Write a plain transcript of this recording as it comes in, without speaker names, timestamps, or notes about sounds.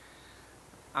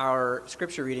Our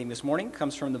scripture reading this morning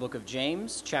comes from the book of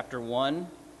James, chapter 1,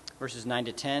 verses 9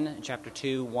 to 10, and chapter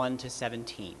 2, 1 to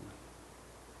 17.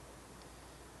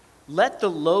 Let the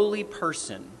lowly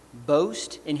person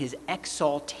boast in his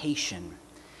exaltation,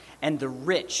 and the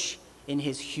rich in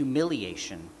his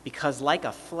humiliation, because like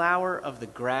a flower of the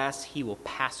grass he will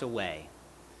pass away.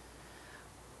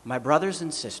 My brothers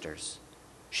and sisters,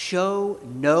 show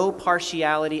no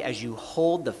partiality as you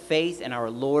hold the faith in our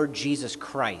Lord Jesus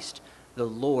Christ, the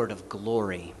Lord of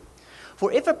glory.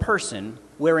 For if a person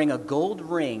wearing a gold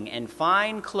ring and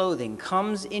fine clothing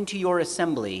comes into your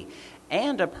assembly,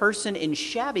 and a person in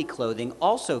shabby clothing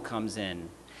also comes in,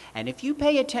 and if you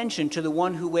pay attention to the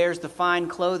one who wears the fine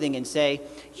clothing and say,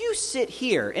 "You sit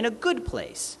here in a good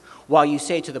place," while you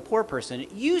say to the poor person,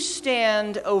 "You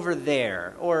stand over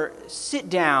there," or "Sit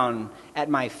down at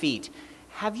my feet,"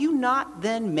 have you not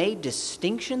then made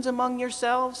distinctions among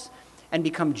yourselves and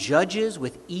become judges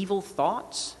with evil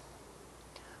thoughts?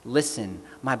 Listen,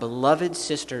 my beloved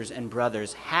sisters and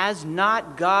brothers, has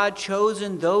not God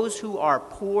chosen those who are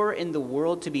poor in the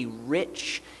world to be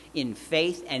rich in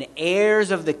faith and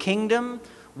heirs of the kingdom,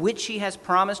 which he has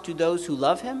promised to those who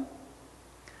love him?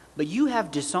 But you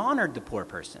have dishonored the poor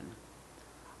person.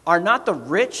 Are not the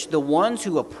rich the ones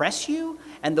who oppress you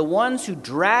and the ones who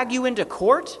drag you into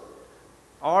court?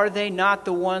 Are they not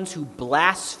the ones who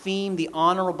blaspheme the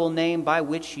honorable name by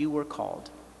which you were called?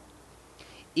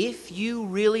 If you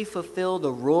really fulfill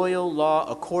the royal law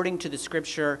according to the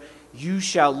scripture, "You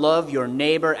shall love your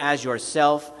neighbor as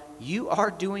yourself," you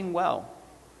are doing well.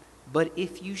 But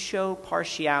if you show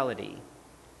partiality,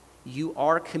 you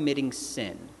are committing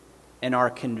sin and are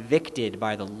convicted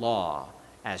by the law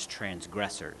as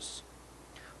transgressors.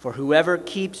 For whoever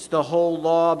keeps the whole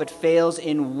law but fails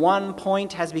in one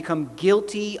point has become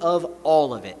guilty of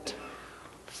all of it.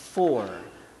 For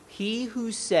he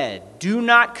who said, "Do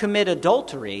not commit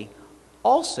adultery,"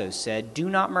 also said, "Do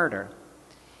not murder."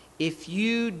 If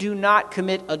you do not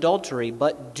commit adultery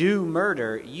but do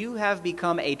murder, you have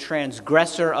become a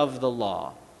transgressor of the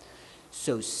law.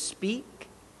 So speak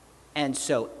and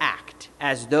so act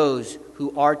as those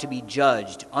who are to be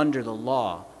judged under the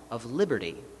law of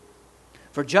liberty.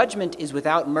 For judgment is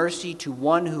without mercy to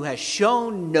one who has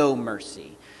shown no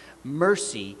mercy.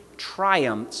 Mercy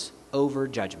triumphs over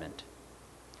judgment.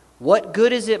 What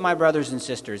good is it, my brothers and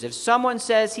sisters, if someone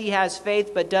says he has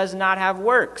faith but does not have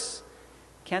works?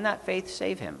 Can that faith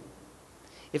save him?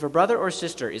 If a brother or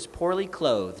sister is poorly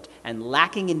clothed and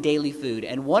lacking in daily food,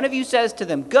 and one of you says to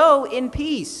them, "Go in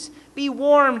peace, be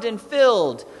warmed and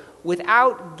filled,"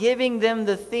 without giving them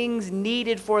the things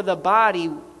needed for the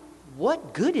body,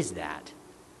 what good is that?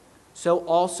 So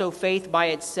also faith by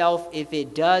itself, if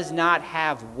it does not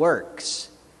have works,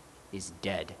 is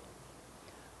dead.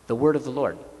 The word of the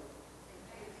Lord.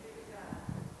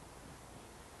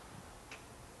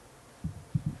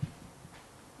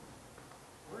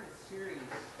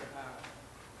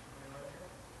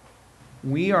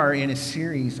 We are in a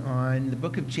series on the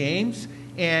book of James,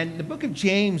 and the book of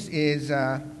James is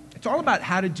it's all about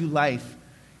how to do life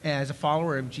as a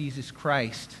follower of Jesus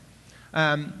Christ.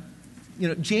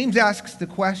 James asks the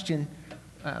question,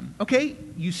 okay,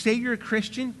 you say you're a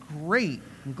Christian, great,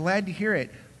 I'm glad to hear it,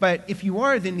 but if you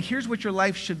are, then here's what your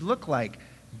life should look like.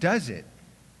 Does it?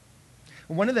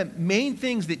 One of the main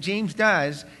things that James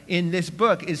does in this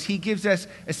book is he gives us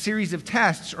a series of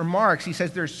tests or marks. He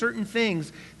says there are certain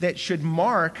things that should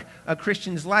mark a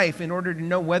Christian's life in order to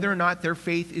know whether or not their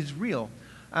faith is real.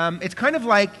 It's kind of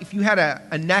like if you had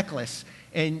a necklace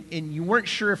and you weren't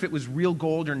sure if it was real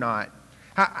gold or not.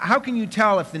 How can you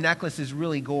tell if the necklace is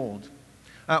really gold?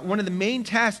 One of the main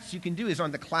tests you can do is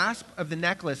on the clasp of the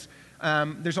necklace.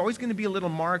 There's always going to be a little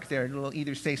mark there. It'll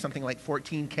either say something like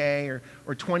 14K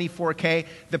or 24K.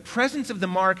 The presence of the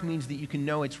mark means that you can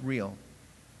know it's real.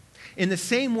 In the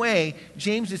same way,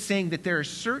 James is saying that there are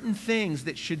certain things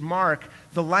that should mark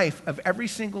the life of every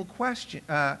single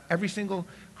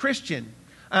Christian.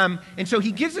 And so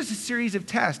he gives us a series of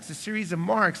tests, a series of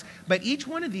marks, but each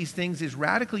one of these things is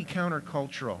radically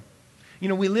countercultural. You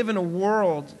know, we live in a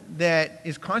world that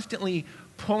is constantly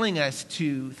pulling us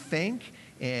to think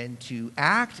and to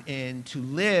act and to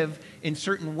live in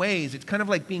certain ways. It's kind of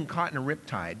like being caught in a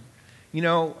riptide. You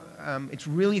know, it's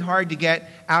really hard to get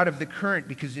out of the current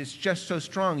because it's just so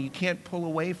strong. You can't pull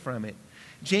away from it.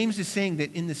 James is saying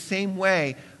that in the same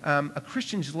way, a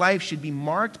Christian's life should be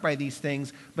marked by these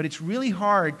things, but it's really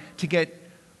hard to get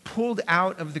pulled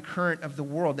out of the current of the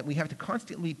world, that we have to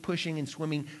constantly pushing and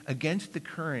swimming against the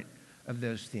current of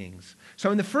those things.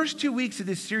 So in the first 2 weeks of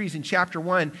this series in chapter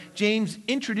 1, James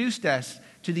introduced us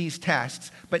to these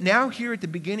tests. But now here at the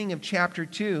beginning of chapter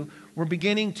 2, we're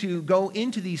beginning to go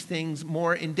into these things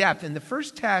more in depth. And the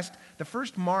first test, the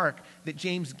first mark that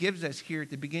James gives us here at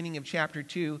the beginning of chapter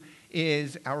 2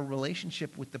 is our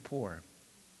relationship with the poor.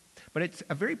 But it's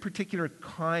a very particular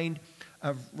kind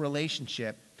of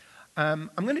relationship. I'm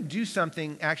going to do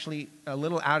something actually a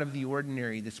little out of the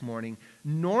ordinary this morning.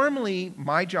 Normally,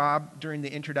 my job during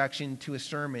the introduction to a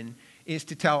sermon is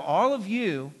to tell all of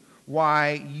you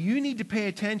why you need to pay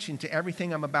attention to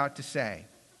everything I'm about to say.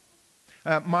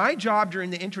 My job during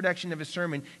the introduction of a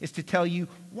sermon is to tell you,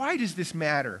 why does this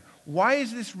matter? Why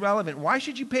is this relevant? Why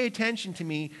should you pay attention to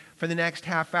me for the next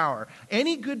half hour?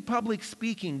 Any good public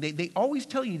speaking, they always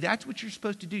tell you that's what you're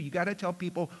supposed to do. You got to tell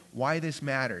people why this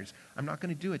matters. I'm not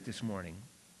going to do it this morning.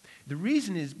 The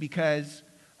reason is because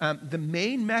the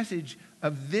main message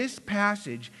of this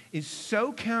passage is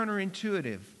so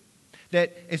counterintuitive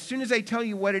that as soon as I tell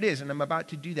you what it is, and I'm about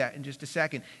to do that in just a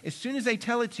second, as soon as I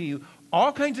tell it to you,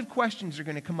 all kinds of questions are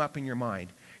going to come up in your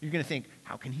mind. You're going to think,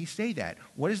 how can he say that?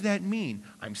 What does that mean?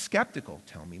 I'm skeptical.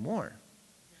 Tell me more.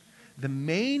 The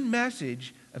main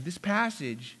message of this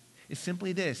passage is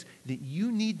simply this, that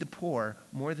you need the poor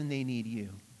more than they need you.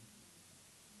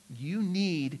 You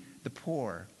need the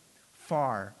poor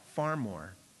far, far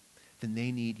more than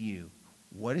they need you.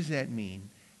 What does that mean,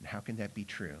 and how can that be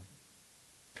true?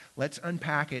 Let's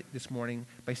unpack it this morning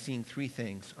by seeing three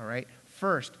things, all right?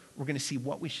 First, we're going to see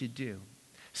what we should do.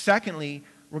 Secondly,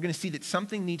 we're going to see that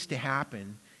something needs to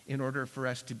happen in order for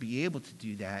us to be able to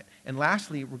do that. And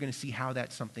lastly, we're going to see how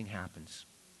that something happens,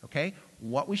 okay?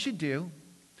 What we should do,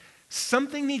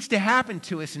 something needs to happen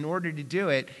to us in order to do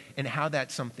it, and how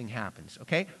that something happens,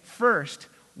 okay? First,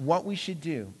 what we should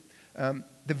do.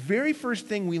 The very first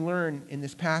thing we learn in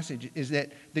this passage is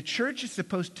that the church is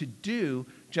supposed to do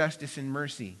justice and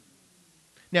mercy.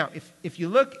 Now, if you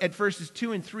look at verses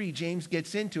 2 and 3, James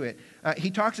gets into it. He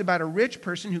talks about a rich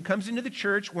person who comes into the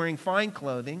church wearing fine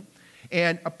clothing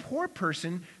and a poor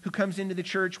person who comes into the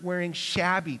church wearing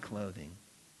shabby clothing.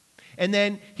 And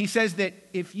then he says that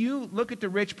if you look at the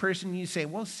rich person and you say,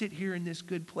 well, sit here in this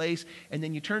good place, and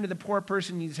then you turn to the poor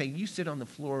person and you say, you sit on the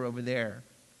floor over there.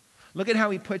 Look at how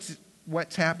he puts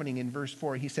what's happening in verse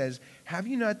 4. He says, have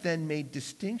you not then made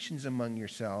distinctions among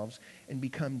yourselves and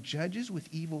become judges with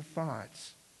evil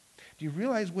thoughts? Do you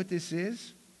realize what this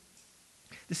is?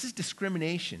 This is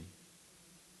discrimination.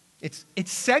 It's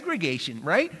segregation,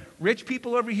 right? Rich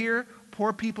people over here,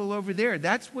 poor people over there.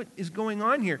 That's what is going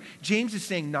on here. James is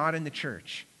saying not in the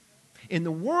church. In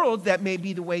the world, that may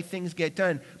be the way things get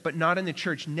done, but not in the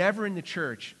church, never in the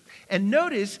church. And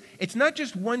notice, it's not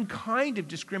just one kind of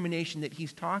discrimination that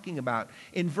he's talking about.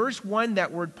 In verse 1,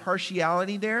 that word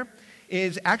partiality there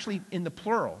is actually in the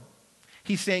plural.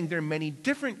 He's saying there are many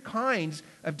different kinds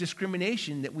of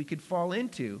discrimination that we could fall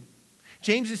into.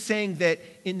 James is saying that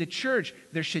in the church,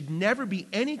 there should never be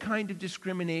any kind of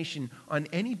discrimination on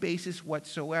any basis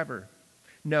whatsoever.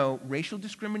 No racial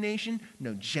discrimination,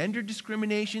 no gender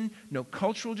discrimination, no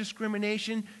cultural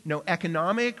discrimination, no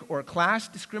economic or class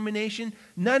discrimination,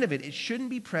 none of it. It shouldn't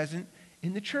be present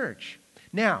in the church.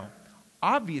 Now,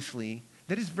 obviously,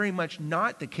 that is very much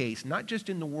not the case, not just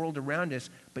in the world around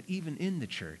us, but even in the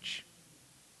church.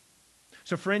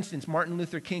 So, for instance, Martin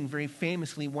Luther King very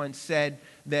famously once said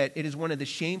that it is one of the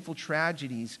shameful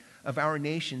tragedies of our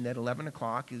nation that 11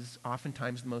 o'clock is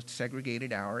oftentimes the most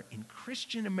segregated hour in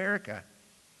Christian America.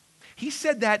 He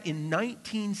said that in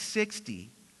 1960,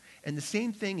 and the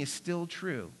same thing is still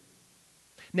true.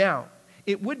 Now,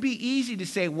 it would be easy to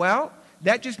say, well,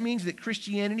 that just means that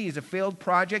Christianity is a failed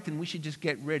project and we should just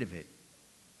get rid of it.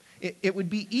 It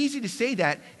would be easy to say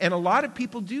that, and a lot of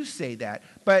people do say that,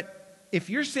 but if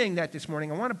you're saying that this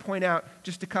morning, I want to point out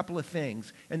just a couple of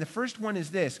things. And the first one is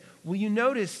this. Will you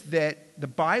notice that the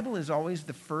Bible is always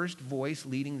the first voice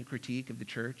leading the critique of the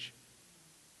church?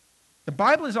 The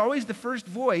Bible is always the first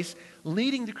voice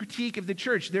leading the critique of the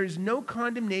church. There is no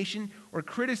condemnation or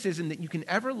criticism that you can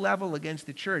ever level against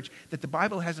the church that the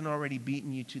Bible hasn't already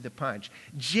beaten you to the punch.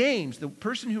 James, the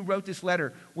person who wrote this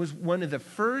letter, was one of the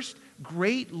first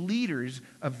great leaders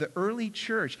of the early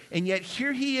church. And yet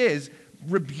here he is,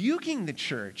 rebuking the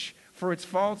church for its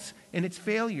faults and its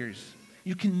failures.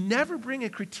 You can never bring a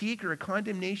critique or a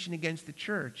condemnation against the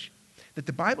church that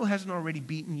the Bible hasn't already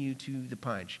beaten you to the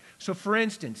punch. So for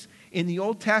instance, in the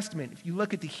Old Testament, if you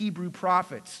look at the Hebrew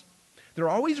prophets, they're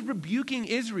always rebuking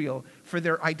Israel for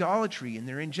their idolatry and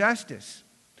their injustice.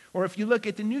 Or if you look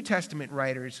at the New Testament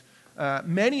writers,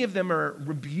 many of them are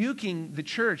rebuking the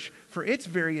church for its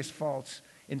various faults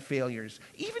and failures.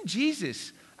 Even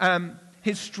Jesus,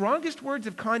 his strongest words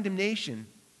of condemnation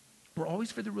were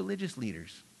always for the religious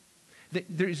leaders.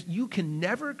 You can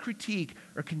never critique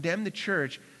or condemn the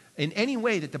church in any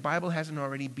way that the Bible hasn't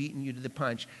already beaten you to the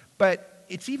punch. But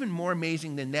it's even more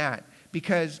amazing than that,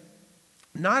 because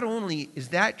not only is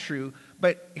that true,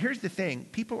 but here's the thing.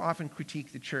 People often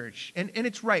critique the church. And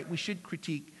it's right, we should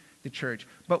critique the church.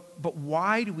 But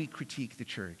why do we critique the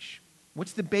church?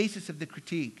 What's the basis of the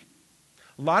critique?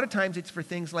 A lot of times it's for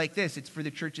things like this. It's for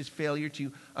the church's failure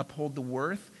to uphold the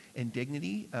worth and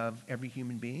dignity of every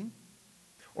human being.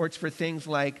 Or it's for things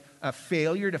like a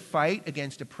failure to fight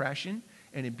against oppression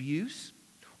and abuse.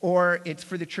 Or it's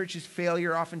for the church's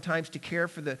failure oftentimes to care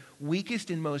for the weakest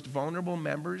and most vulnerable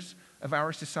members of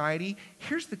our society.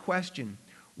 Here's the question.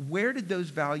 Where did those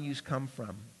values come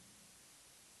from?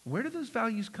 Where do those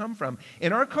values come from?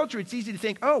 In our culture, it's easy to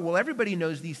think, oh, well, everybody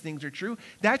knows these things are true.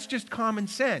 That's just common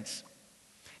sense.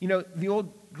 You know, the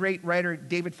old great writer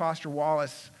David Foster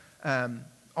Wallace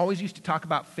always used to talk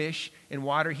about fish and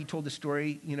water. He told the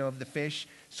story, of the fish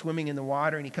swimming in the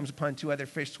water, and he comes upon two other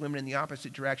fish swimming in the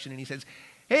opposite direction, and he says,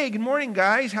 hey, good morning,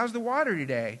 guys. How's the water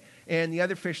today? And the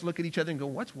other fish look at each other and go,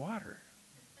 what's water?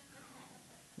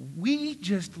 We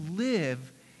just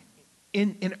live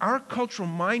in our cultural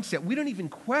mindset. We don't even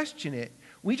question it.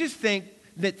 We just think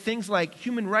that things like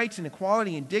human rights and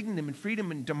equality and dignity and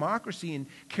freedom and democracy and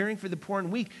caring for the poor and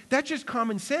weak, that's just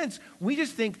common sense. We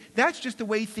just think that's just the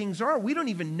way things are. We don't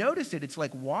even notice it. It's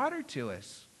like water to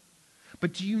us.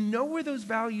 But do you know where those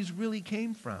values really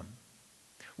came from?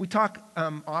 We talk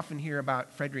often here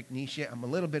about Friedrich Nietzsche. I'm a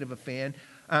little bit of a fan.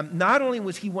 Not only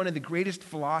was he one of the greatest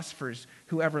philosophers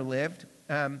who ever lived,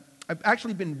 I've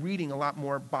actually been reading a lot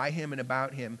more by him and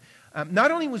about him.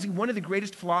 Not only was he one of the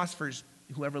greatest philosophers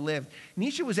who ever lived,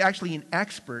 Nietzsche was actually an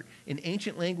expert in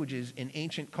ancient languages, in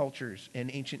ancient cultures, and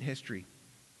ancient history.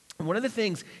 And one of the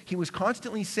things he was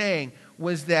constantly saying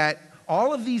was that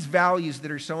all of these values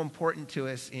that are so important to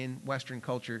us in Western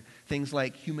culture, things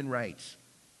like human rights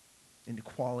and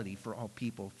equality for all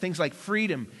people, things like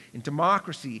freedom and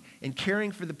democracy and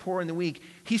caring for the poor and the weak,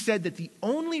 he said that the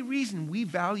only reason we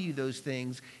value those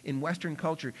things in Western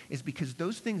culture is because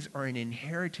those things are an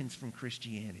inheritance from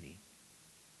Christianity.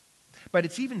 But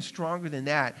it's even stronger than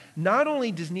that. Not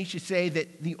only does Nietzsche say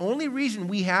that the only reason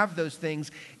we have those things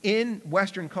in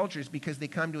Western culture is because they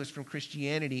come to us from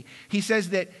Christianity, he says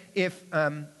that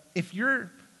if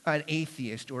you're an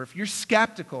atheist or if you're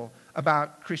skeptical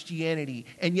about Christianity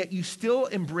and yet you still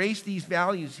embrace these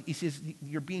values, he says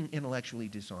you're being intellectually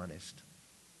dishonest.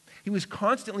 He was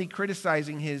constantly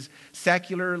criticizing his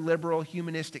secular, liberal,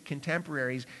 humanistic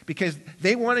contemporaries because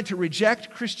they wanted to reject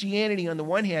Christianity on the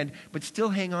one hand, but still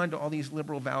hang on to all these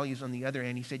liberal values on the other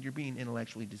hand. He said, you're being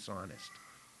intellectually dishonest.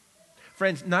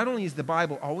 Friends, not only is the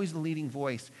Bible always the leading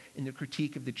voice in the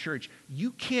critique of the church,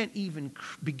 you can't even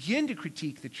begin to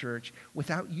critique the church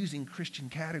without using Christian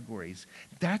categories.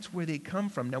 That's where they come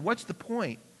from. Now, what's the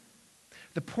point?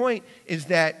 The point is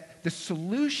that the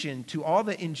solution to all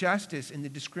the injustice and the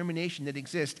discrimination that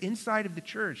exists inside of the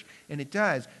church, and it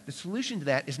does, the solution to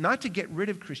that is not to get rid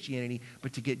of Christianity,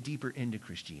 but to get deeper into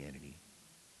Christianity.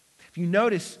 If you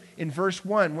notice in verse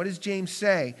 1, what does James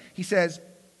say? He says,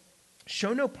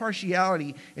 show no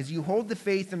partiality as you hold the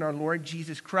faith in our Lord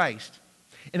Jesus Christ.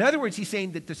 In other words, he's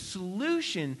saying that the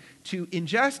solution to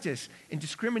injustice and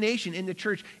discrimination in the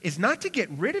church is not to get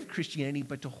rid of Christianity,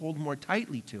 but to hold more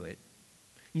tightly to it.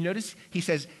 You notice he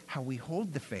says how we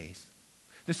hold the faith.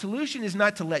 The solution is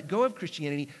not to let go of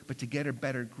Christianity, but to get a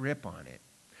better grip on it.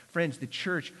 Friends, the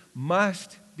church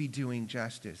must be doing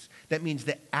justice. That means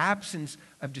the absence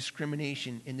of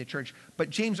discrimination in the church. But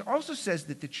James also says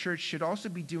that the church should also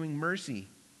be doing mercy.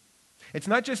 It's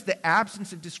not just the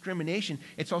absence of discrimination,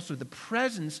 it's also the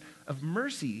presence of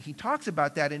mercy. He talks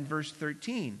about that in verse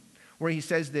 13, where he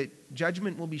says that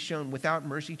judgment will be shown without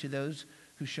mercy to those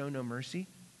who show no mercy.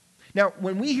 Now,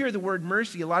 when we hear the word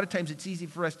mercy, a lot of times it's easy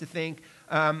for us to think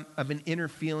of an inner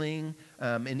feeling,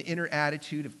 an inner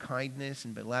attitude of kindness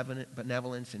and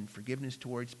benevolence and forgiveness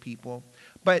towards people.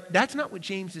 But that's not what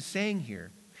James is saying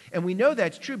here. And we know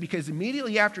that's true because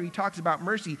immediately after he talks about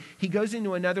mercy, he goes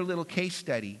into another little case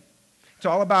study. It's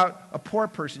all about a poor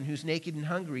person who's naked and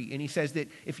hungry. And he says that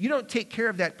if you don't take care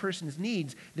of that person's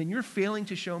needs, then you're failing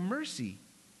to show mercy.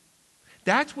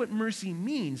 That's what mercy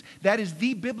means. That is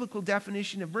the biblical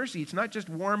definition of mercy. It's not just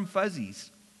warm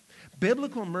fuzzies.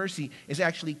 Biblical mercy is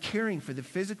actually caring for the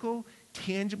physical,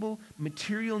 tangible,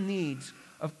 material needs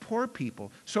of poor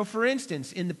people. So for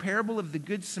instance, in the parable of the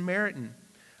Good Samaritan,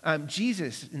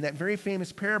 Jesus, in that very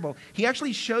famous parable, he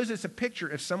actually shows us a picture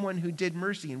of someone who did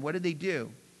mercy. And what did they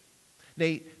do?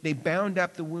 They bound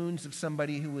up the wounds of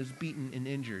somebody who was beaten and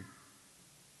injured.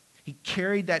 He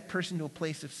carried that person to a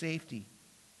place of safety.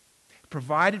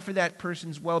 provided for that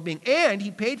person's well-being, and he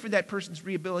paid for that person's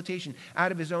rehabilitation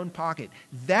out of his own pocket.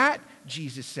 That,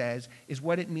 Jesus says, is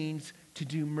what it means to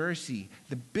do mercy.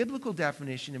 The biblical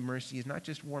definition of mercy is not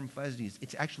just warm fuzzies.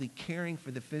 It's actually caring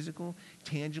for the physical,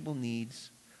 tangible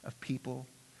needs of people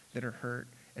that are hurt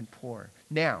and poor.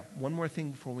 Now, one more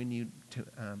thing before we need to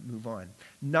move on.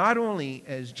 Not only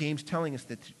is James telling us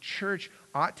that the church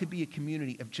ought to be a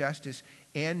community of justice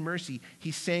and mercy,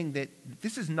 he's saying that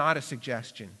this is not a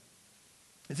suggestion.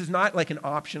 This is not like an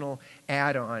optional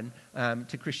add-on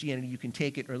to Christianity. You can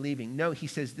take it or leaving. No, he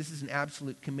says this is an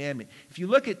absolute commandment. If you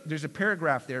look at, there's a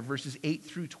paragraph there, verses 8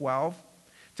 through 12.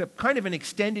 It's a kind of an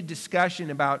extended discussion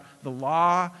about the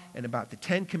law and about the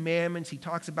Ten Commandments. He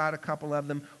talks about a couple of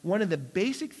them. One of the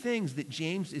basic things that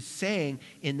James is saying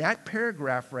in that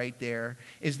paragraph right there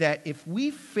is that if we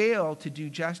fail to do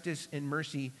justice and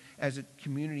mercy as a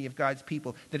community of God's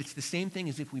people, that it's the same thing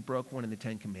as if we broke one of the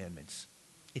Ten Commandments.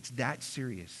 It's that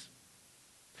serious.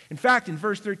 In fact, in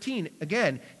verse 13,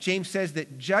 again, James says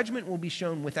that judgment will be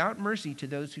shown without mercy to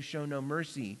those who show no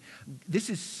mercy. This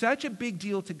is such a big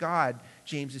deal to God,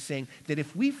 James is saying, that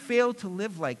if we fail to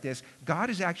live like this, God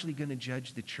is actually going to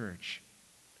judge the church.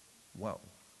 Whoa.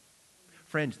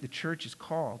 Friends, the church is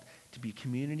called to be a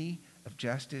community of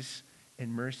justice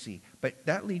and mercy. But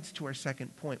that leads to our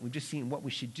second point. We've just seen what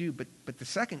we should do, but the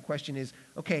second question is,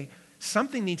 okay,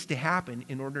 something needs to happen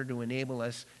in order to enable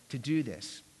us to do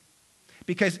this.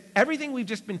 Because everything we've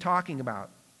just been talking about,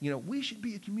 we should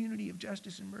be a community of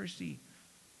justice and mercy.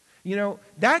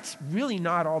 That's really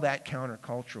not all that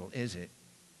countercultural, is it?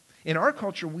 In our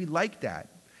culture, we like that.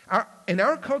 In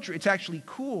our culture, it's actually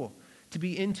cool to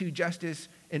be into justice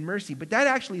and mercy. But that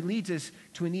actually leads us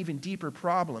to an even deeper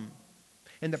problem.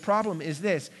 And the problem is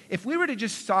this. If we were to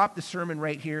just stop the sermon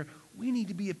right here, we need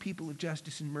to be a people of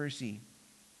justice and mercy.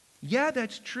 Yeah,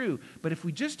 that's true. But if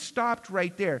we just stopped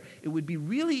right there, it would be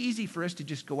really easy for us to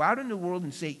just go out in the world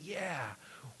and say, yeah,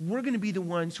 we're going to be the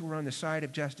ones who are on the side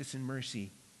of justice and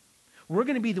mercy. We're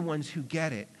going to be the ones who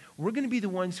get it. We're going to be the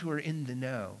ones who are in the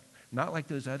know. Not like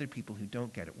those other people who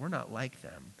don't get it. We're not like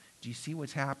them. Do you see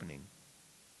what's happening?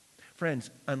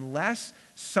 Friends, unless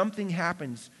something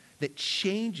happens that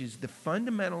changes the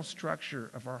fundamental structure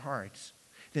of our hearts,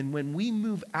 then when we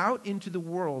move out into the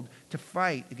world to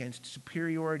fight against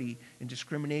superiority and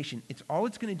discrimination, all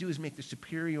it's going to do is make the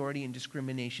superiority and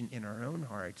discrimination in our own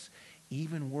hearts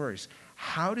even worse.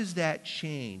 How does that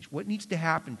change? What needs to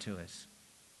happen to us?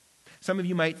 Some of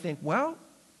you might think, well,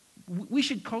 we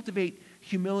should cultivate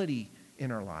humility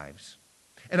in our lives.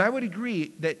 And I would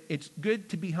agree that it's good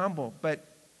to be humble, but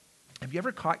have you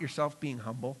ever caught yourself being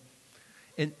humble?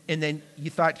 And then you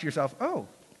thought to yourself, oh,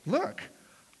 look,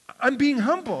 I'm being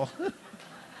humble.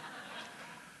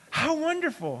 How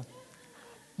wonderful.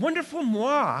 Wonderful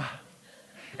moi.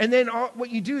 And then what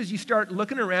you do is you start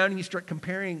looking around and you start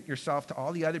comparing yourself to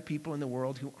all the other people in the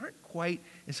world who aren't quite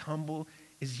as humble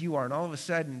as you are. And all of a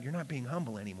sudden, you're not being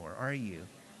humble anymore, are you?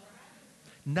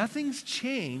 Nothing's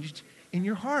changed in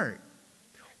your heart.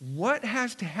 What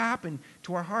has to happen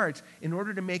to our hearts in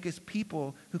order to make us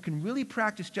people who can really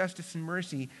practice justice and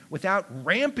mercy without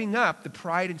ramping up the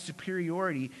pride and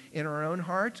superiority in our own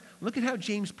hearts? Look at how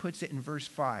James puts it in verse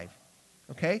 5.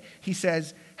 Okay? He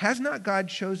says, has not God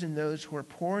chosen those who are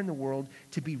poor in the world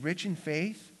to be rich in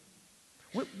faith?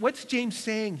 What's James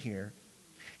saying here?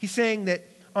 He's saying that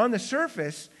on the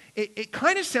surface, it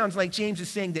kind of sounds like James is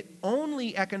saying that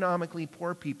only economically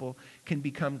poor people can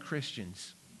become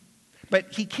Christians.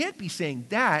 But he can't be saying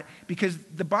that because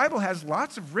the Bible has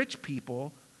lots of rich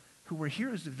people who were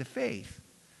heroes of the faith.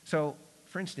 So,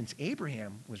 for instance,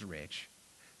 Abraham was rich.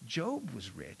 Job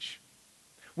was rich.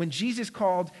 When Jesus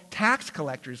called tax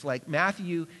collectors like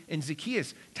Matthew and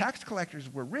Zacchaeus, tax collectors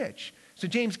were rich. So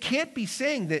James can't be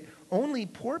saying that only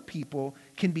poor people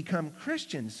can become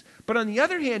Christians. But on the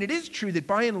other hand, it is true that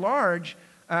by and large,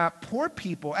 poor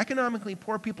people, economically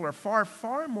poor people, are far,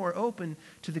 far more open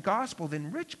to the gospel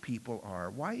than rich people are.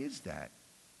 Why is that?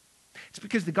 It's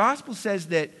because the gospel says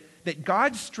that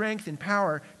God's strength and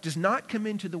power does not come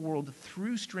into the world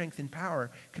through strength and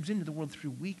power. It comes into the world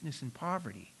through weakness and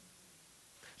poverty.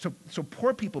 So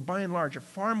poor people, by and large, are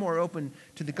far more open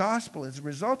to the gospel as a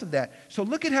result of that. So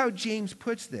look at how James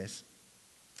puts this.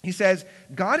 He says,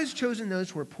 God has chosen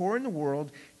those who are poor in the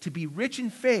world to be rich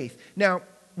in faith. Now,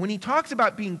 when he talks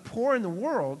about being poor in the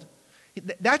world,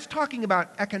 that's talking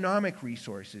about economic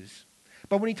resources.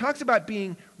 But when he talks about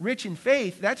being rich in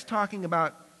faith, that's talking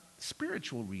about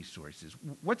spiritual resources.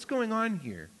 What's going on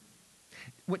here?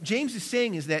 What James is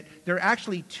saying is that there are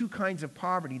actually two kinds of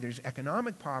poverty. There's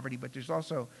economic poverty, but there's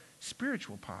also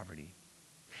spiritual poverty.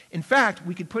 In fact,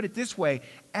 we could put it this way.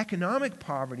 Economic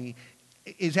poverty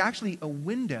is actually a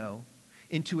window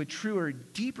into a truer,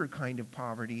 deeper kind of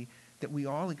poverty that we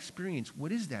all experience.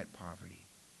 What is that poverty?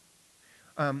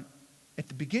 At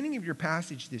the beginning of your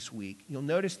passage this week, you'll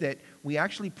notice that we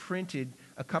actually printed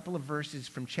a couple of verses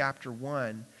from chapter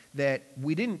 1 that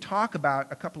we didn't talk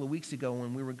about a couple of weeks ago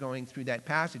when we were going through that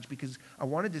passage, because I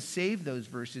wanted to save those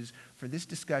verses for this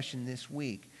discussion this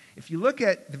week. If you look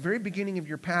at the very beginning of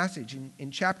your passage,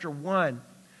 in chapter 1,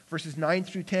 verses 9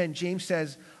 through 10, James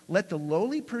says, "Let the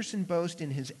lowly person boast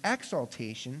in his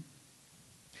exaltation,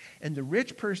 and the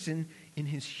rich person in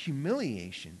his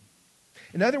humiliation."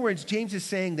 In other words, James is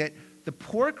saying that the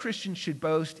poor Christian should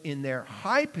boast in their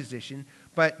high position,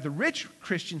 but the rich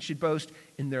Christian should boast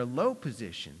in their low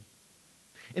position.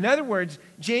 In other words,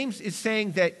 James is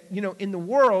saying that, in the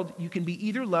world, you can be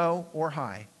either low or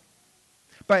high.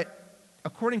 But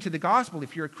according to the gospel,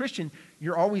 if you're a Christian,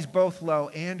 you're always both low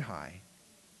and high.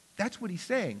 That's what he's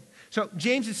saying. So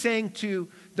James is saying to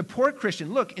the poor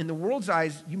Christian, look, in the world's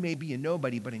eyes, you may be a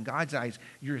nobody, but in God's eyes,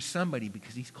 you're a somebody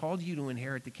because he's called you to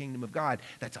inherit the kingdom of God.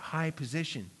 That's a high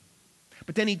position.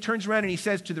 But then he turns around and he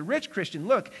says to the rich Christian,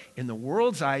 look, in the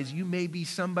world's eyes, you may be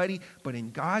somebody, but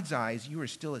in God's eyes, you are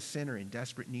still a sinner in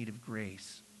desperate need of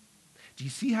grace. Do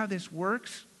you see how this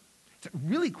works? It's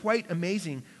really quite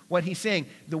amazing what he's saying.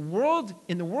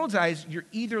 In the world's eyes, you're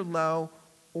either low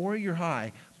or you're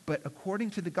high. But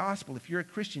according to the gospel, if you're a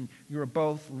Christian, you're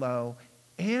both low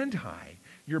and high.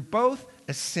 You're both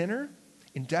a sinner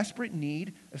in desperate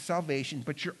need of salvation,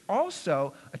 but you're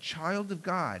also a child of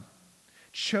God,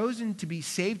 chosen to be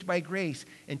saved by grace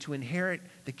and to inherit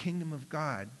the kingdom of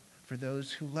God for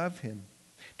those who love him.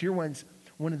 Dear ones,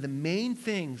 one of the main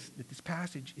things that this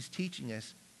passage is teaching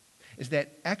us is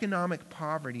that economic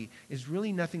poverty is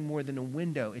really nothing more than a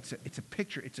window. It's a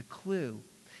picture, it's a clue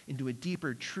into a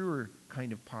deeper, truer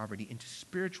kind of poverty, into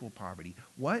spiritual poverty.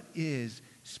 What is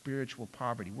spiritual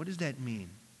poverty? What does that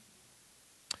mean?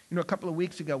 A couple of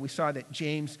weeks ago, we saw that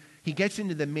James, he gets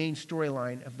into the main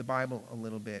storyline of the Bible a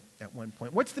little bit at one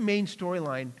point. What's the main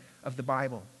storyline of the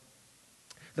Bible?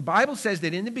 The Bible says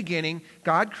that in the beginning,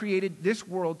 God created this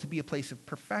world to be a place of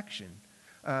perfection,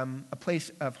 a place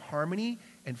of harmony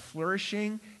and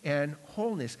flourishing and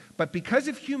wholeness. But because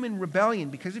of human rebellion,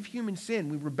 because of human sin,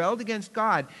 we rebelled against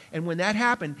God. And when that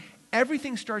happened,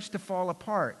 everything starts to fall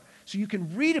apart. So you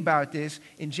can read about this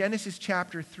in Genesis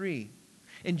chapter 3.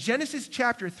 In Genesis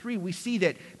chapter 3, we see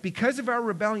that because of our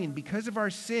rebellion, because of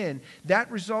our sin, that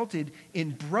resulted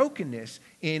in brokenness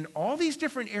in all these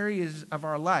different areas of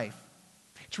our life.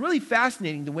 It's really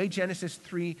fascinating the way Genesis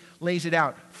 3 lays it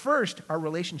out. First, our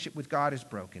relationship with God is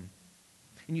broken.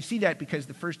 And you see that because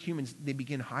the first humans, they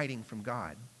begin hiding from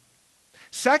God.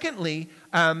 Secondly,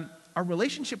 our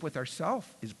relationship with ourselves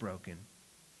is broken.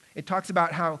 It talks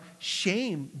about how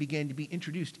shame began to be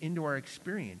introduced into our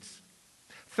experience.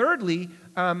 Thirdly,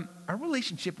 our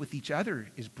relationship with each other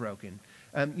is broken.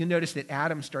 You'll notice that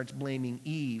Adam starts blaming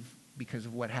Eve because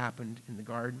of what happened in the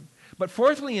garden. But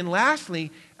fourthly and lastly,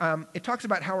 it talks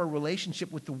about how our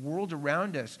relationship with the world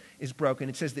around us is broken.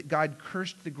 It says that God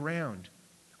cursed the ground.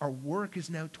 Our work is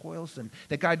now toilsome.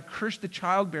 That God cursed the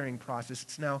childbearing process.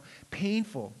 It's now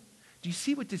painful. Do you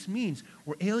see what this means?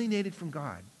 We're alienated from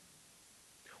God.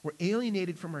 We're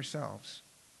alienated from ourselves.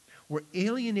 We're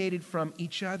alienated from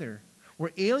each other.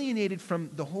 We're alienated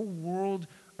from the whole world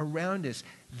around us.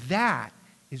 That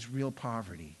is real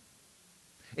poverty.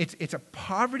 It's a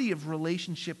poverty of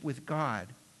relationship with God.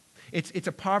 It's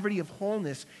a poverty of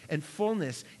wholeness and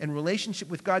fullness and relationship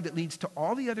with God that leads to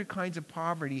all the other kinds of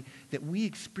poverty that we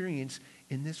experience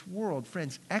in this world.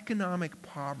 Friends, economic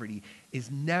poverty is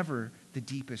never the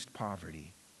deepest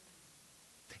poverty.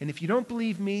 And if you don't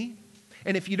believe me,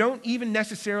 and if you don't even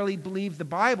necessarily believe the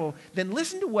Bible, then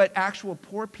listen to what actual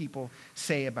poor people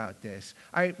say about this.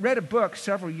 I read a book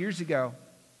several years ago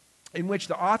in which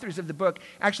the authors of the book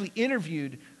actually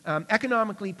interviewed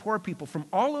economically poor people from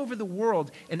all over the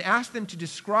world and asked them to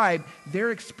describe their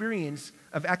experience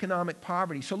of economic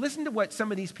poverty. So listen to what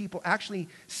some of these people actually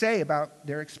say about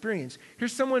their experience.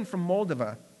 Here's someone from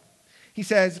Moldova. He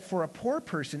says, "For a poor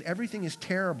person, everything is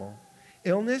terrible.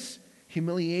 Illness,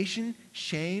 humiliation,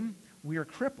 shame. We are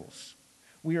cripples.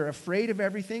 We are afraid of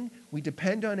everything. We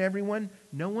depend on everyone.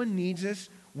 No one needs us.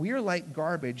 We are like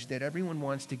garbage that everyone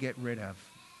wants to get rid of."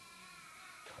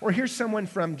 Or here's someone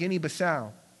from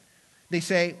Guinea-Bissau. They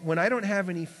say, "When I don't have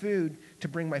any food to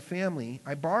bring my family,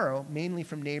 I borrow mainly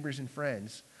from neighbors and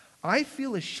friends. I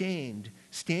feel ashamed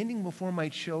standing before my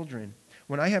children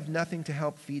when I have nothing to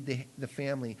help feed the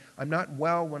family. I'm not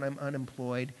well when I'm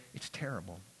unemployed. It's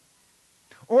terrible."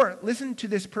 Or listen to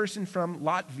this person from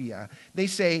Latvia. They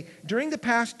say, during the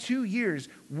past 2 years,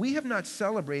 we have not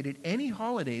celebrated any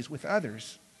holidays with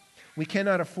others. We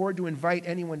cannot afford to invite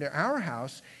anyone to our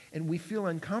house, and we feel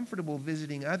uncomfortable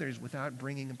visiting others without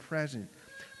bringing a present.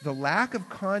 The lack of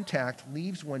contact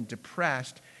leaves one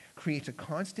depressed, creates a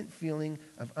constant feeling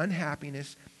of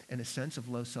unhappiness and a sense of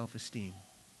low self-esteem.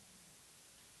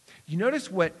 You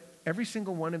notice what every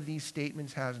single one of these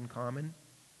statements has in common?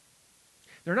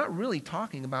 They're not really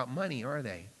talking about money, are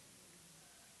they?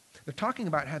 They're talking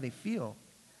about how they feel.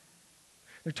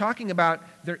 They're talking about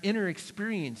their inner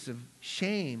experience of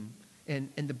shame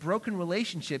and the broken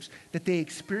relationships that they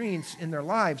experience in their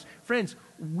lives. Friends,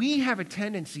 we have a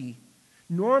tendency,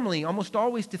 normally, almost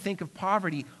always, to think of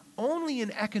poverty only in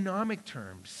economic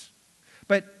terms.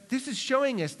 But this is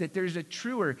showing us that there's a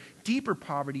truer, deeper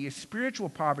poverty, a spiritual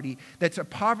poverty, that's a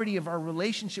poverty of our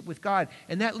relationship with God.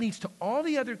 And that leads to all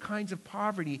the other kinds of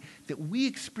poverty that we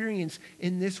experience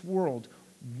in this world.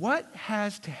 What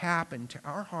has to happen to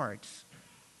our hearts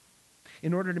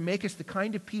in order to make us the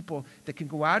kind of people that can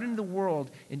go out into the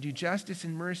world and do justice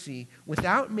and mercy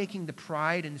without making the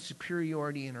pride and the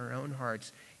superiority in our own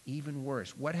hearts even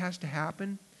worse? What has to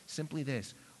happen? Simply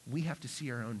this: we have to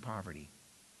see our own poverty.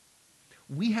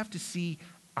 We have to see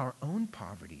our own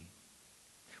poverty.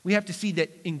 We have to see that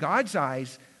in God's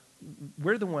eyes,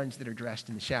 we're the ones that are dressed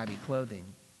in the shabby clothing.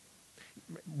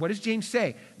 What does James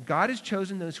say? God has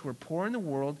chosen those who are poor in the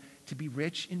world to be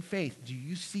rich in faith. Do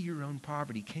you see your own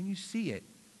poverty? Can you see it?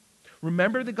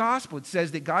 Remember the gospel. It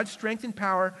says that God's strength and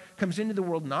power comes into the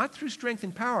world not through strength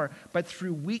and power, but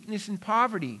through weakness and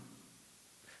poverty.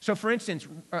 So, for instance,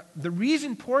 the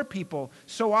reason poor people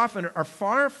so often are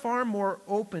far, far more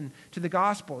open to the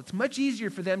gospel, it's much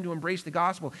easier for them to embrace the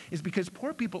gospel, is because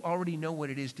poor people already know what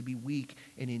it is to be weak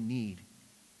and in need.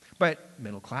 But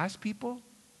middle-class people,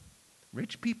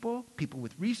 rich people, people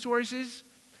with resources,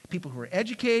 people who are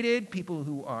educated, people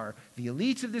who are the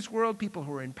elites of this world, people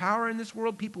who are in power in this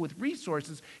world, people with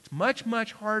resources, it's much,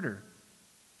 much harder.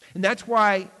 And that's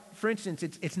why, for instance,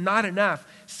 it's not enough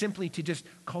simply to just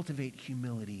cultivate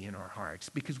humility in our hearts.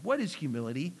 Because what is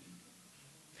humility?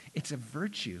 It's a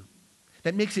virtue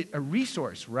that makes it a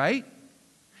resource, right?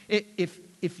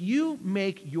 If you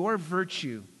make your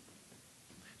virtue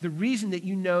the reason that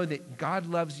you know that God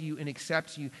loves you and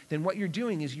accepts you, then what you're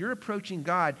doing is you're approaching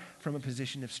God from a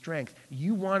position of strength.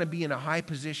 You want to be in a high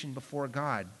position before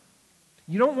God.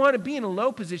 You don't want to be in a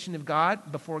low position of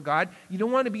God before God. You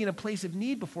don't want to be in a place of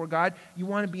need before God. You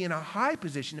want to be in a high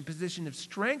position, a position of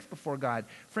strength before God.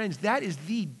 Friends, that is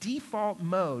the default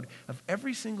mode of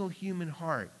every single human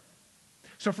heart.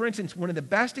 So, for instance, one of the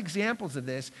best examples of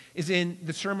this is in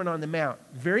the Sermon on the Mount.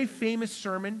 Very famous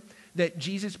sermon that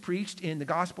Jesus preached in the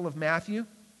Gospel of Matthew.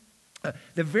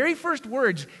 The very first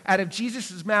words out of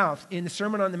Jesus' mouth in the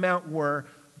Sermon on the Mount were,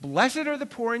 "Blessed are the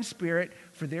poor in spirit,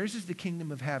 for theirs is the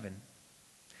kingdom of heaven."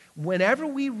 Whenever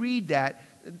we read that,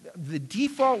 the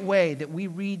default way that we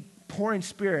read poor in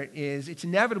spirit is, it's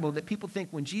inevitable that people think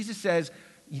when Jesus says,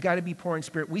 you got to be poor in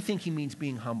spirit, we think he means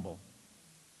being humble.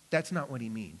 That's not what he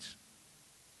means.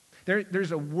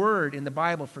 There's a word in the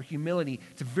Bible for humility.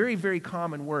 It's a very, very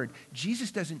common word.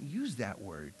 Jesus doesn't use that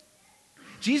word.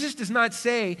 Jesus does not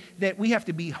say that we have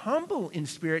to be humble in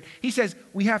spirit. He says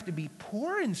we have to be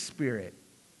poor in spirit.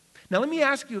 Now, let me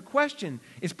ask you a question.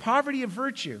 Is poverty a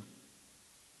virtue?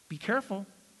 Be careful.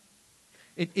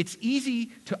 It's easy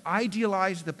to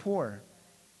idealize the poor.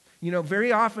 You know,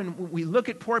 very often we look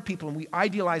at poor people and we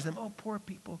idealize them. Oh, poor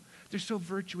people. They're so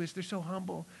virtuous. They're so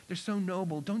humble. They're so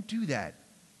noble. Don't do that.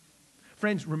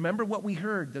 Friends, remember what we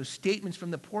heard, those statements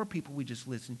from the poor people we just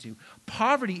listened to.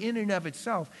 Poverty in and of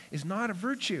itself is not a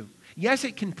virtue. Yes,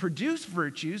 it can produce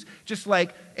virtues, just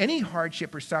like any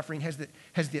hardship or suffering has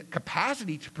the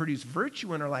capacity to produce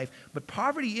virtue in our life, but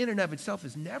poverty in and of itself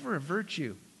is never a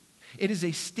virtue. It is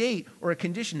a state or a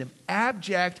condition of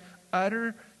abject,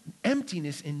 utter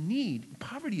emptiness and need.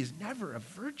 Poverty is never a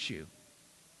virtue.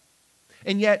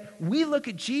 And yet, we look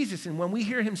at Jesus, and when we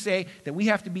hear him say that we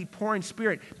have to be poor in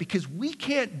spirit, because we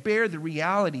can't bear the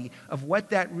reality of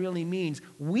what that really means,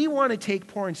 we want to take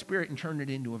poor in spirit and turn it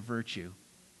into a virtue.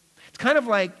 It's kind of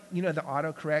like, you know, the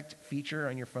autocorrect feature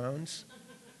on your phones.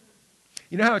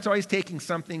 You know how it's always taking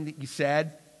something that you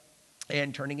said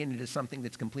and turning it into something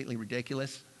that's completely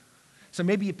ridiculous? So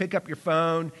maybe you pick up your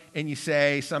phone and you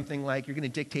say something like, you're going to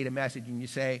dictate a message, and you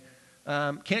say,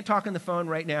 can't talk on the phone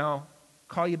right now.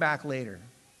 Call you back later.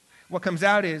 What comes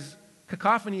out is,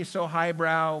 cacophony is so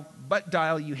highbrow, butt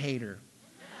dial you hater.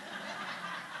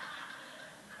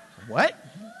 What?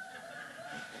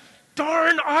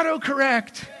 Darn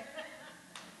autocorrect.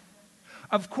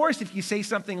 Of course, if you say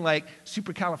something like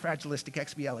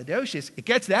supercalifragilisticexpialidocious, it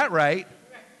gets that right.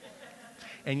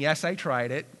 And yes, I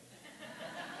tried it.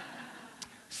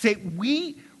 Say,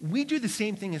 we do the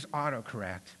same thing as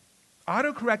autocorrect.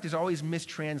 Autocorrect is always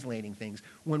mistranslating things.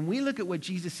 When we look at what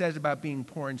Jesus says about being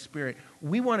poor in spirit,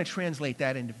 we want to translate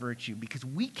that into virtue because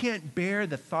we can't bear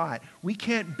the thought, we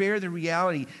can't bear the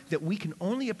reality that we can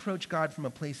only approach God from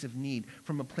a place of need,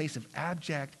 from a place of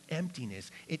abject emptiness.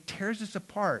 It tears us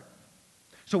apart.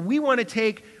 So we want to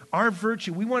take our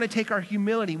virtue, we want to take our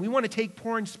humility, we want to take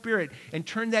poor in spirit and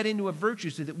turn that into a virtue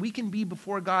so that we can be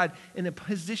before God in a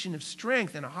position of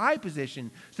strength and a high position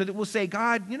so that we'll say,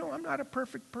 God, I'm not a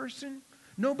perfect person.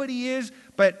 Nobody is,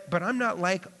 but I'm not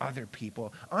like other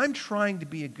people. I'm trying to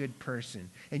be a good person,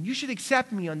 and you should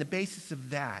accept me on the basis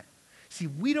of that. See,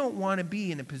 we don't want to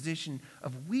be in a position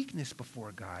of weakness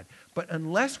before God. But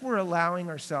unless we're allowing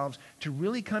ourselves to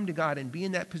really come to God and be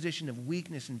in that position of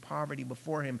weakness and poverty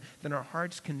before Him, then our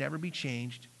hearts can never be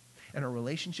changed and our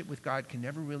relationship with God can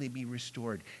never really be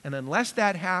restored. And unless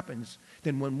that happens,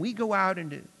 then when we go out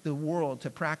into the world to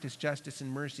practice justice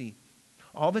and mercy,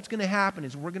 all that's going to happen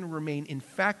is we're going to remain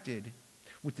infected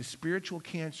with the spiritual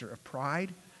cancer of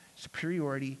pride,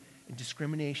 superiority, and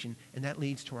discrimination, and that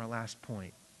leads to our last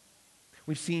point.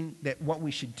 We've seen that what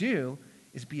we should do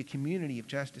is be a community of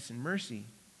justice and mercy.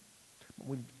 But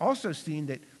we've also seen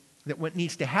that what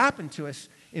needs to happen to us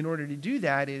in order to do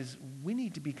that is we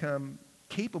need to become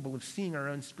capable of seeing our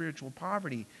own spiritual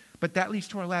poverty. But that leads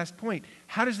to our last point.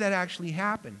 How does that actually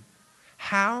happen?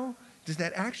 How does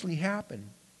that actually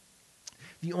happen?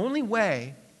 The only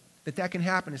way that can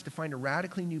happen is to find a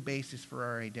radically new basis for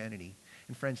our identity.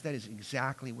 And friends, that is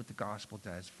exactly what the gospel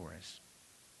does for us.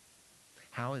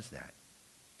 How is that?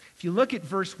 If you look at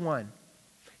verse 1,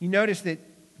 you notice that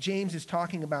James is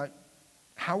talking about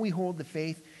how we hold the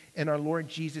faith in our Lord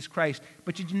Jesus Christ.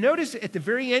 But did you notice at the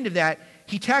very end of that,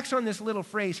 he tacks on this little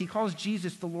phrase. He calls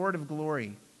Jesus the Lord of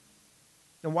glory.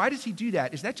 Now, why does he do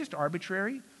that? Is that just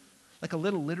arbitrary? Like a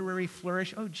little literary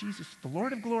flourish? Oh, Jesus, the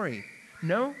Lord of glory.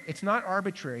 No, it's not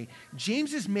arbitrary.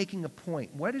 James is making a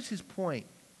point. What is his point?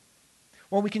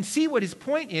 Well, we can see what his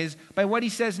point is by what he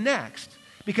says next.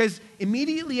 Because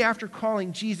immediately after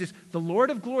calling Jesus the Lord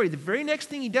of glory, the very next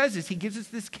thing he does is he gives us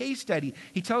this case study.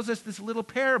 He tells us this little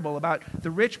parable about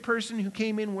the rich person who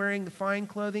came in wearing the fine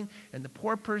clothing and the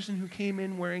poor person who came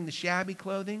in wearing the shabby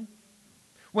clothing.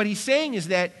 What he's saying is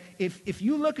that if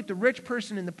you look at the rich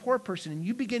person and the poor person and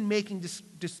you begin making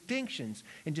distinctions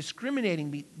and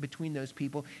discriminating between those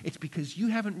people, it's because you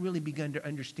haven't really begun to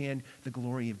understand the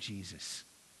glory of Jesus.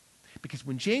 Because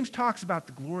when James talks about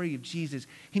the glory of Jesus,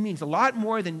 he means a lot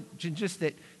more than just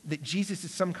that Jesus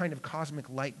is some kind of cosmic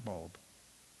light bulb.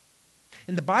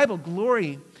 In the Bible,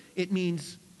 glory, it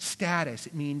means status.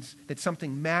 It means that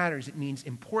something matters. It means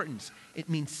importance. It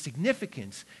means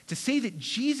significance. To say that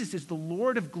Jesus is the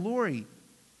Lord of glory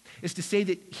is to say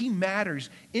that he matters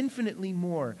infinitely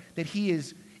more, that he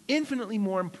is infinitely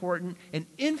more important and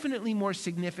infinitely more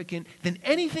significant than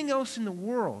anything else in the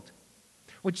world.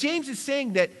 What James is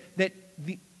saying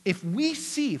if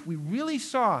we really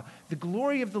saw the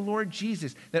glory of the Lord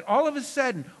Jesus, that all of a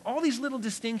sudden, all these little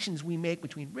distinctions we make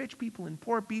between rich people and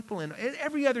poor people and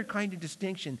every other kind of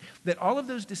distinction, that all of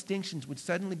those distinctions would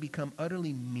suddenly become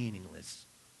utterly meaningless.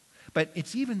 But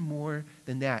it's even more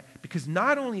than that, because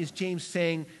not only is James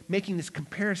making this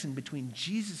comparison between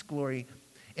Jesus' glory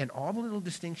and all the little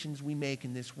distinctions we make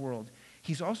in this world,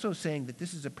 he's also saying that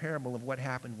this is a parable of what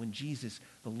happened when Jesus,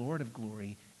 the Lord of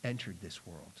glory, entered this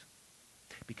world.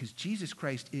 Because Jesus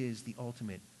Christ is the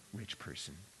ultimate rich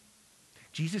person.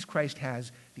 Jesus Christ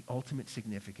has the ultimate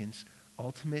significance,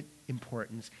 ultimate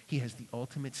importance. He has the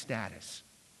ultimate status.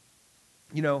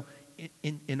 You know,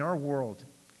 in our world,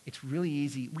 it's really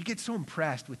easy. We get so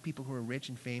impressed with people who are rich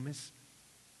and famous.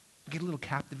 We get a little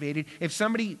captivated. If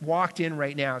somebody walked in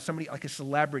right now, somebody like a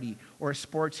celebrity or a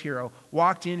sports hero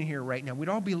walked in here right now, we'd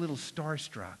all be a little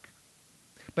starstruck.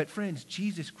 But friends,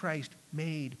 Jesus Christ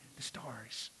made the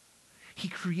stars. He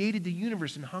created the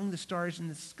universe and hung the stars in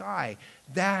the sky.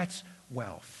 That's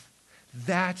wealth.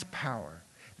 That's power.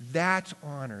 That's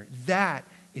honor. That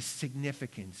is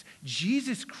significance.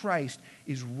 Jesus Christ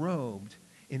is robed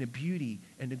in a beauty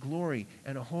and a glory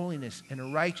and a holiness and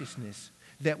a righteousness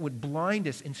that would blind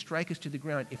us and strike us to the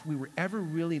ground if we were ever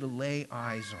really to lay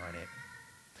eyes on it.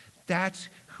 That's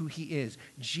who he is.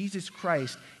 Jesus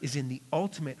Christ is in the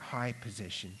ultimate high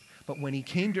position. But when he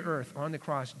came to earth on the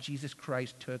cross, Jesus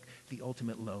Christ took the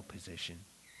ultimate low position.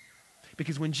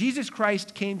 Because when Jesus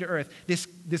Christ came to earth,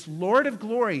 this Lord of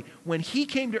glory, when he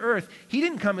came to earth, he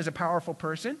didn't come as a powerful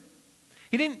person.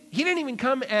 He didn't even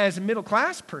come as a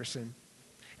middle-class person.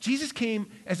 Jesus came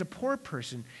as a poor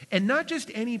person, and not just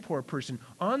any poor person.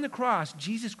 On the cross,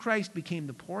 Jesus Christ became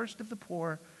the poorest of the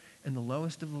poor and the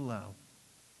lowest of the low.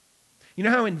 You know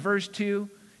how in verse 2,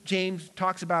 James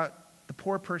talks about the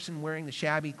poor person wearing the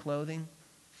shabby clothing?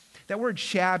 That word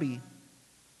shabby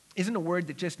isn't a word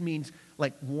that just means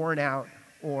like worn out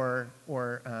or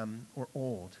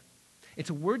old. It's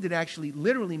a word that actually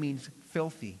literally means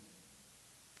filthy.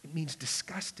 It means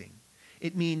disgusting.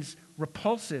 It means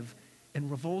repulsive and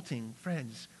revolting.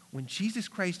 Friends, when Jesus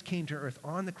Christ came to earth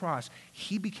on the cross,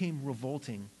 he became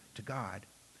revolting to God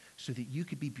so that you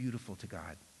could be beautiful to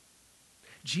God.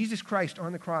 Jesus Christ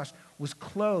on the cross was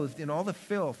clothed in all the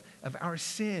filth of our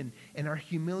sin and our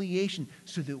humiliation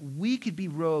so that we could be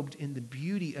robed in the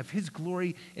beauty of his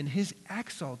glory and his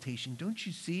exaltation. Don't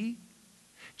you see?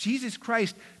 Jesus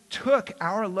Christ took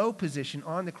our low position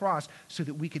on the cross so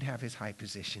that we could have his high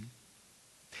position.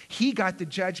 He got the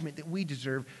judgment that we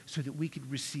deserve so that we could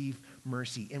receive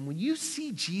mercy. And when you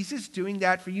see Jesus doing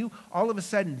that for you, all of a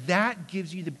sudden that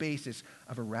gives you the basis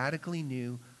of a radically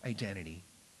new identity.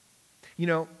 You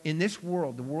know, in this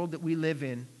world, the world that we live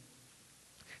in,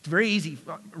 it's very easy.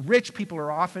 Rich people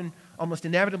are often almost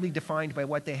inevitably defined by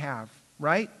what they have,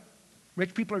 right?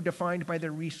 Rich people are defined by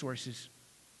their resources.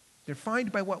 They're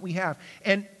defined by what we have.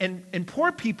 And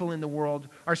poor people in the world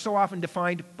are so often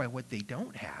defined by what they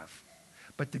don't have.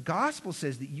 But the gospel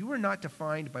says that you are not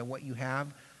defined by what you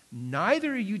have,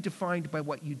 neither are you defined by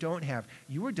what you don't have.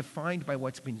 You are defined by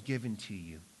what's been given to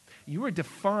you. You are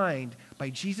defined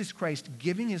by Jesus Christ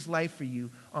giving his life for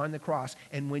you on the cross.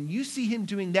 And when you see him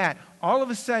doing that, all of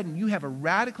a sudden you have a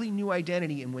radically new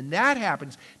identity. And when that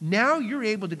happens, now you're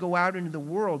able to go out into the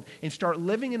world and start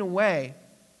living in a way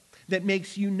that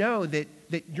makes you know that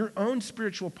your own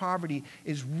spiritual poverty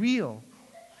is real.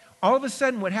 All of a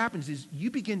sudden what happens is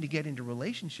you begin to get into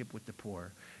relationship with the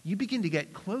poor. You begin to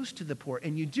get close to the poor.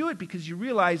 And you do it because you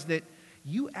realize that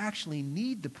you actually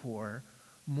need the poor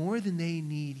more than they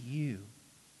need you.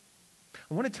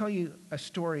 I want to tell you a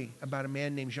story about a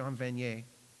man named Jean Vanier.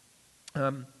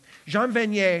 Jean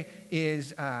Vanier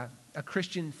is a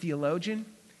Christian theologian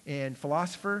and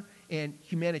philosopher and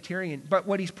humanitarian. But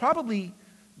what he's probably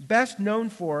best known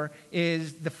for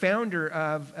is the founder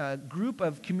of a group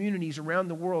of communities around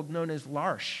the world known as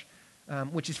l'Arche,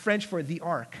 which is French for the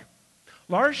Ark.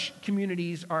 L'Arche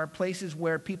communities are places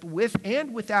where people with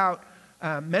and without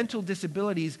mental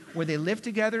disabilities, where they live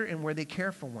together and where they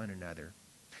care for one another.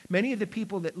 Many of the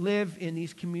people that live in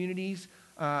these communities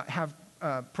have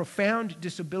profound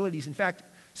disabilities. In fact,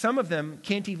 some of them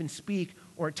can't even speak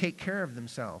or take care of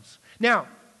themselves. Now,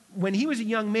 when he was a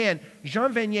young man,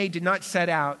 Jean Vanier did not set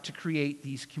out to create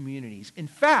these communities. In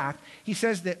fact, he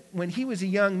says that when he was a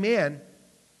young man,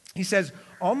 he says,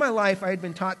 all my life I had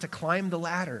been taught to climb the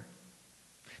ladder,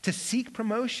 to seek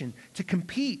promotion, to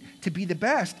compete, to be the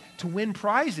best, to win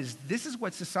prizes. This is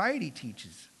what society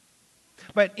teaches.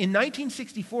 But in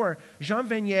 1964, Jean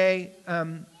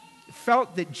Vanier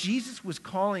felt that Jesus was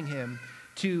calling him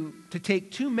to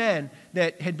take two men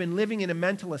that had been living in a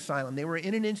mental asylum. They were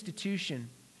in an institution.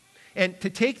 And to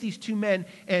take these two men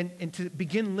and to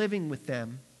begin living with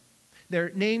them. Their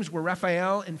names were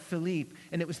Raphael and Philippe,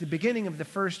 and it was the beginning of the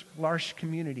first l'Arche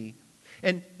community.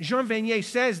 And Jean Vanier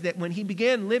says that when he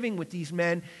began living with these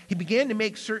men, he began to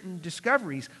make certain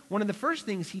discoveries. One of the first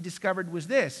things he discovered was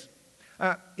this.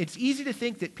 It's easy to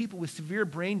think that people with severe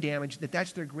brain damage,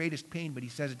 that's their greatest pain, but he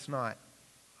says it's not.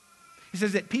 He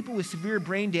says that people with severe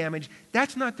brain damage,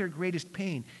 that's not their greatest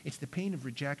pain. It's the pain of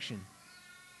rejection.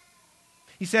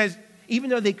 He says, even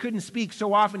though they couldn't speak,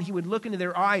 so often he would look into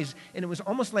their eyes, and it was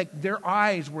almost like their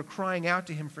eyes were crying out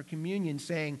to him for communion,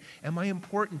 saying, am I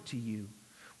important to you?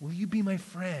 Will you be my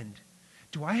friend?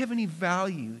 Do I have any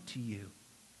value to you?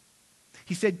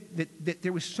 He said that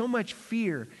there was so much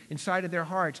fear inside of their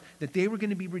hearts that they were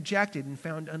going to be rejected and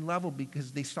found unlovable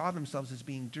because they saw themselves as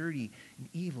being dirty and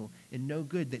evil and no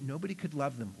good, that nobody could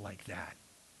love them like that.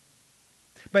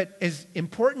 But as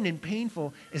important and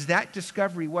painful as that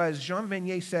discovery was, Jean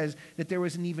Vanier says that there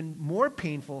was an even more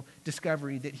painful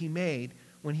discovery that he made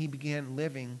when he began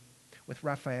living with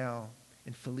Raphael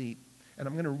and Philippe. And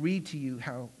I'm going to read to you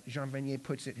how Jean Vanier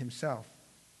puts it himself.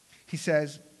 He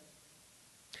says,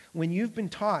 when you've been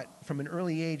taught from an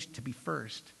early age to be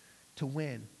first, to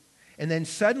win, and then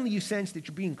suddenly you sense that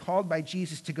you're being called by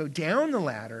Jesus to go down the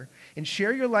ladder and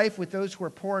share your life with those who are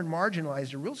poor and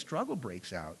marginalized, a real struggle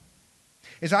breaks out.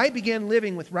 As I began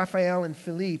living with Raphael and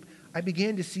Philippe, I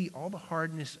began to see all the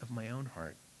hardness of my own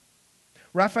heart.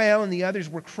 Raphael and the others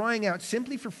were crying out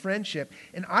simply for friendship,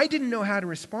 and I didn't know how to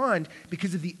respond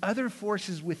because of the other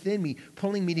forces within me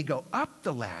pulling me to go up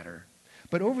the ladder.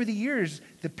 But over the years,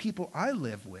 the people I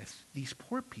live with, these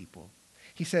poor people,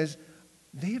 he says,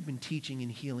 they have been teaching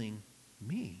and healing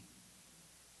me.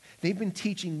 They've been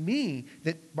teaching me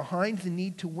that behind the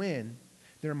need to win,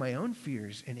 there are my own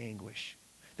fears and anguish.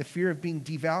 The fear of being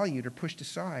devalued or pushed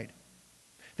aside.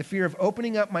 The fear of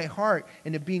opening up my heart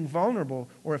and of being vulnerable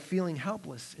or of feeling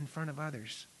helpless in front of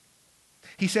others.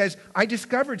 He says, I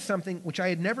discovered something which I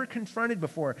had never confronted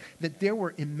before, that there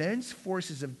were immense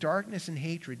forces of darkness and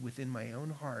hatred within my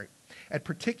own heart. At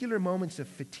particular moments of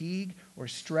fatigue or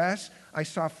stress, I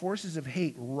saw forces of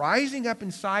hate rising up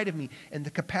inside of me and the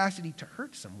capacity to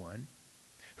hurt someone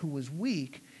who was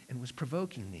weak and was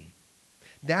provoking me.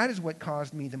 That is what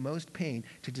caused me the most pain,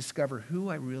 to discover who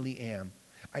I really am.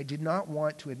 I did not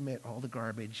want to admit all the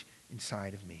garbage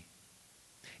inside of me.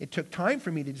 It took time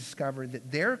for me to discover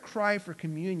that their cry for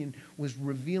communion was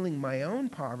revealing my own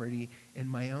poverty and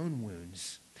my own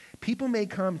wounds. People may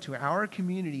come to our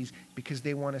communities because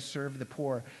they want to serve the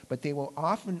poor, but they will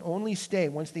often only stay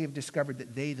once they have discovered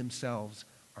that they themselves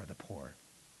are the poor.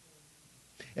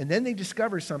 And then they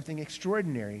discover something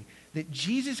extraordinary, that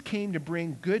Jesus came to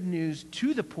bring good news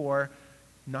to the poor,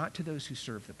 not to those who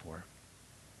serve the poor.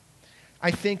 I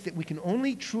think that we can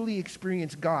only truly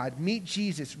experience God, meet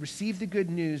Jesus, receive the good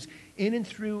news in and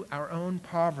through our own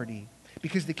poverty,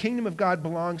 because the kingdom of God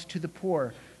belongs to the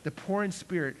poor in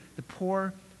spirit, the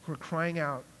poor who are crying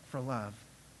out for love.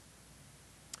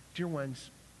 Dear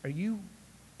ones, are you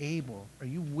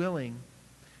willing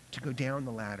to go down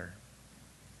the ladder?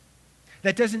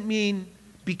 That doesn't mean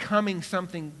becoming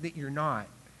something that you're not.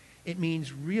 It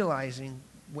means realizing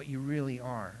what you really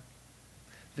are.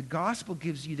 The gospel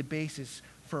gives you the basis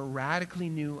for a radically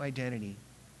new identity.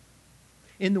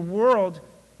 In the world,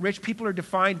 rich people are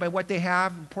defined by what they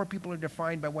have, and poor people are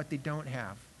defined by what they don't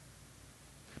have.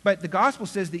 But the gospel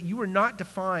says that you are not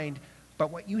defined by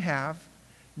what you have,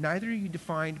 neither are you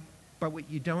defined by what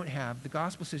you don't have. The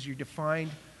gospel says you're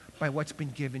defined by what's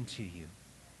been given to you.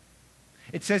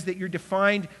 It says that you're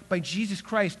defined by Jesus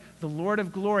Christ, the Lord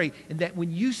of glory, and that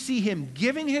when you see him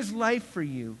giving his life for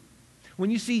you, when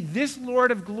you see this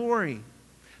Lord of glory,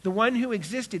 the one who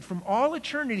existed from all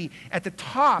eternity at the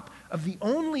top of the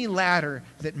only ladder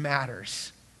that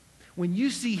matters, when you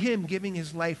see him giving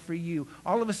his life for you,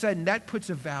 all of a sudden that puts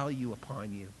a value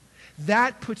upon you.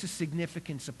 That puts a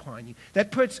significance upon you.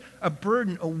 That puts a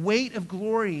burden, a weight of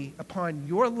glory upon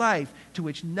your life to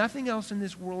which nothing else in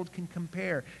this world can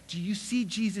compare. Do you see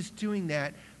Jesus doing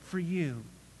that for you?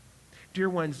 Dear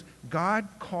ones, God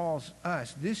calls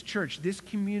us, this church, this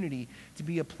community, to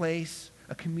be a place,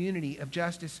 a community of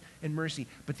justice and mercy.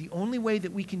 But the only way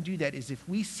that we can do that is if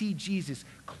we see Jesus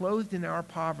clothed in our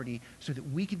poverty so that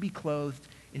we can be clothed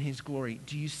in his glory.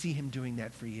 Do you see him doing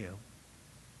that for you?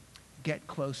 Get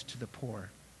close to the poor.